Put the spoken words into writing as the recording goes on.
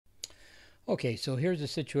Okay, so here's a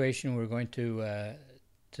situation we're going to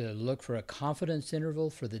look for a confidence interval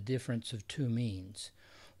for the difference of two means.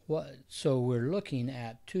 So we're looking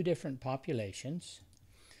at two different populations.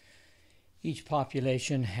 Each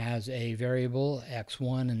population has a variable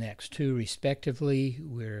x1 and x2 respectively.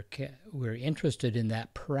 We're interested in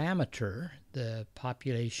that parameter, the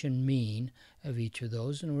population mean of each of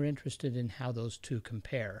those, and we're interested in how those two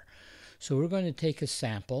compare. So we're going to take a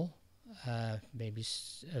sample, maybe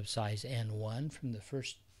of size n1 from the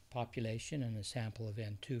first population and a sample of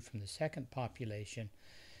n2 from the second population,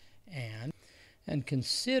 and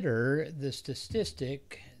consider the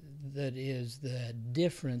statistic that is the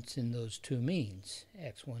difference in those two means,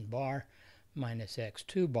 x1 bar minus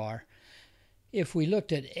x2 bar. If we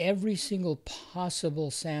looked at every single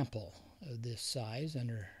possible sample of this size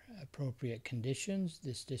under appropriate conditions,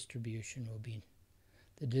 this distribution will be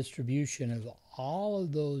the distribution of all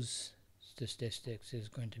of those statistics is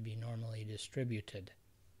going to be normally distributed.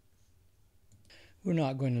 We're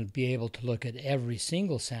not going to be able to look at every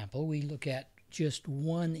single sample. We look at just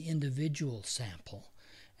one individual sample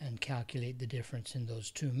and calculate the difference in those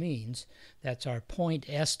two means. That's our point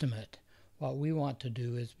estimate. What we want to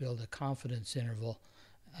do is build a confidence interval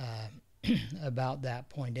about that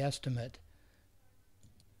point estimate,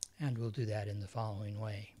 and we'll do that in the following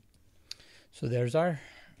way. So there's our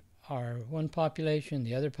one population,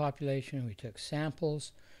 the other population. We took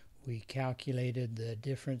samples. We calculated the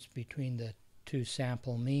difference between the two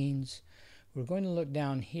sample means. We're going to look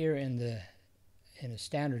down here in a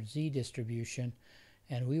standard Z distribution,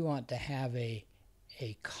 and we want to have a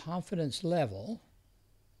confidence level.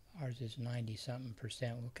 Ours is 90-something%.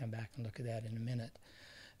 We'll come back and look at that in a minute.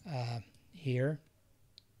 Here,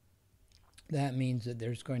 that means that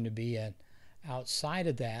there's going to be an outside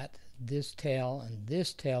of that, this tail and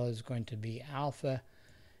this tail is going to be alpha,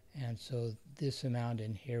 and so this amount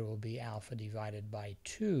in here will be alpha divided by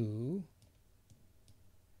 2.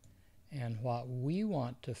 And what we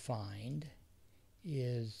want to find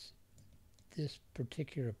is this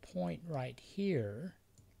particular point right here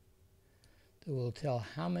that will tell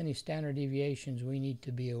how many standard deviations we need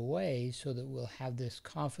to be away so that we'll have this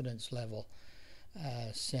confidence level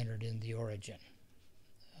centered in the origin.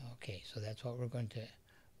 Okay, so that's what we're going to,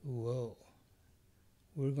 we're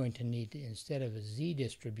going to need to, instead of a Z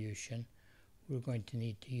distribution, we're going to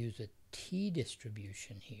need to use a T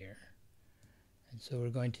distribution here. And so we're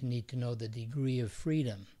going to need to know the degree of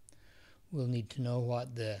freedom. We'll need to know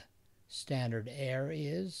what the standard error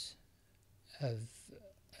is,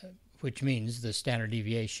 which means the standard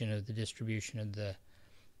deviation of the distribution of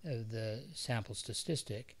the sample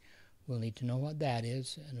statistic. We'll need to know what that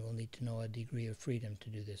is, and we'll need to know a degree of freedom to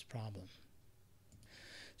do this problem.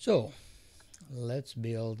 So let's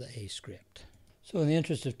build a script. So in the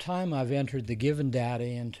interest of time, I've entered the given data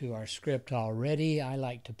into our script already. I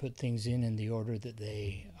like to put things in the order that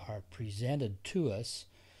they are presented to us.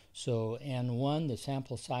 So N1, the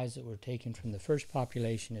sample size that we're taking from the first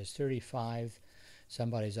population, is 35.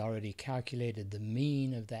 Somebody's already calculated the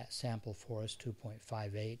mean of that sample for us,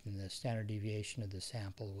 2.58, and the standard deviation of the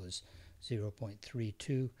sample was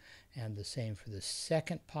 0.32. And the same for the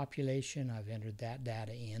second population. I've entered that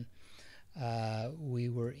data in. We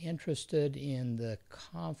were interested in the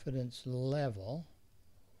confidence level.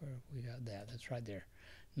 Where we got that? That's right there,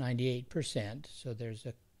 98%. So there's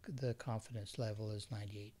the confidence level is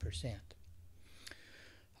 98%.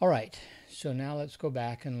 All right. So now let's go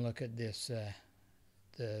back and look at this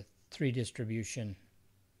the three distribution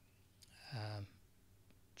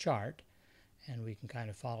chart, and we can kind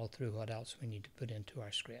of follow through what else we need to put into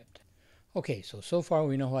our script. Okay, so far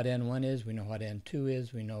we know what N1 is, we know what N2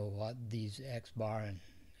 is, we know what these X bar and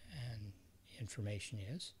information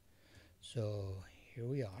is. So here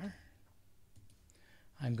we are.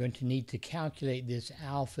 I'm going to need to calculate this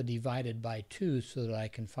alpha divided by 2 so that I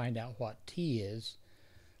can find out what T is.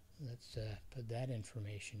 Let's put that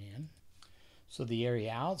information in. So the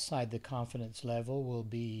area outside the confidence level will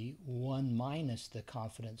be 1 minus the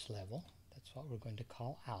confidence level. That's what we're going to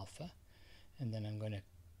call alpha. And then I'm going to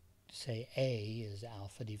say A is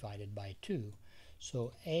alpha divided by 2.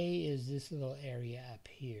 So A is this little area up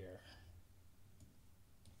here.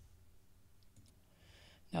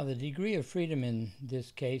 Now the degree of freedom in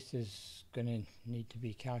this case is going to need to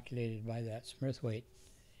be calculated by that Smith-Waite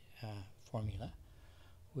formula,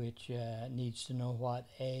 which needs to know what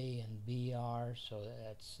A and B are. So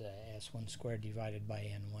that's S1 squared divided by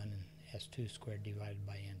N1 and S2 squared divided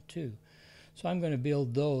by N2. So I'm going to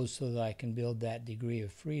build those so that I can build that degree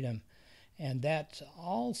of freedom. And that's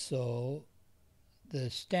also the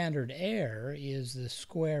standard error is the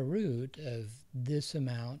square root of this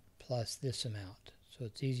amount plus this amount. So So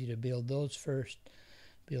it's easy to build those first,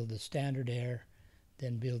 build the standard error,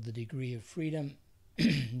 then build the degree of freedom.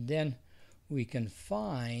 Then we can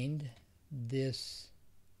find this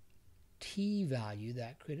t value,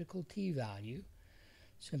 that critical t value,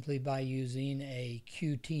 simply by using a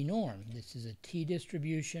QT norm. This is a t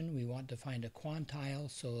distribution. We want to find a quantile,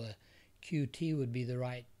 so a QT would be the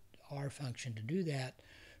right R function to do that.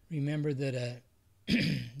 Remember that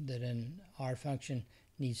that an R function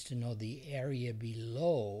needs to know the area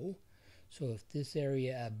below. So if this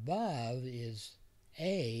area above is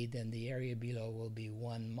A, then the area below will be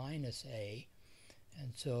 1 minus A.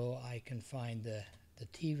 And so I can find the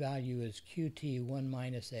t value is QT 1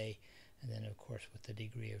 minus A, and then of course with the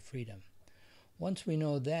degree of freedom. Once we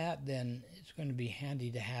know that, then it's going to be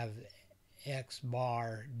handy to have x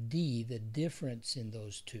bar d, the difference in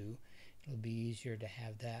those two. It'll be easier to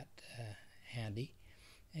have that handy.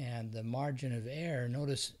 And the margin of error,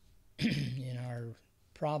 notice in our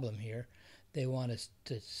problem here, they want us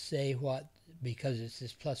to say what, because it's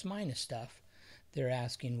this plus minus stuff, they're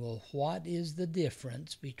asking, well, what is the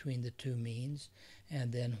difference between the two means,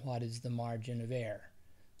 and then what is the margin of error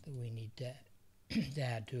that we need to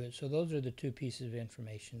add to it. So those are the two pieces of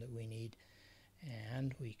information that we need,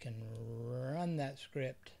 and we can run that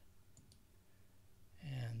script,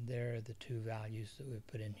 and there are the two values that we've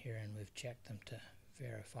put in here, and we've checked them to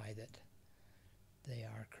verify that they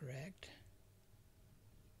are correct.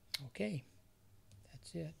 Okay,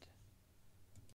 that's it.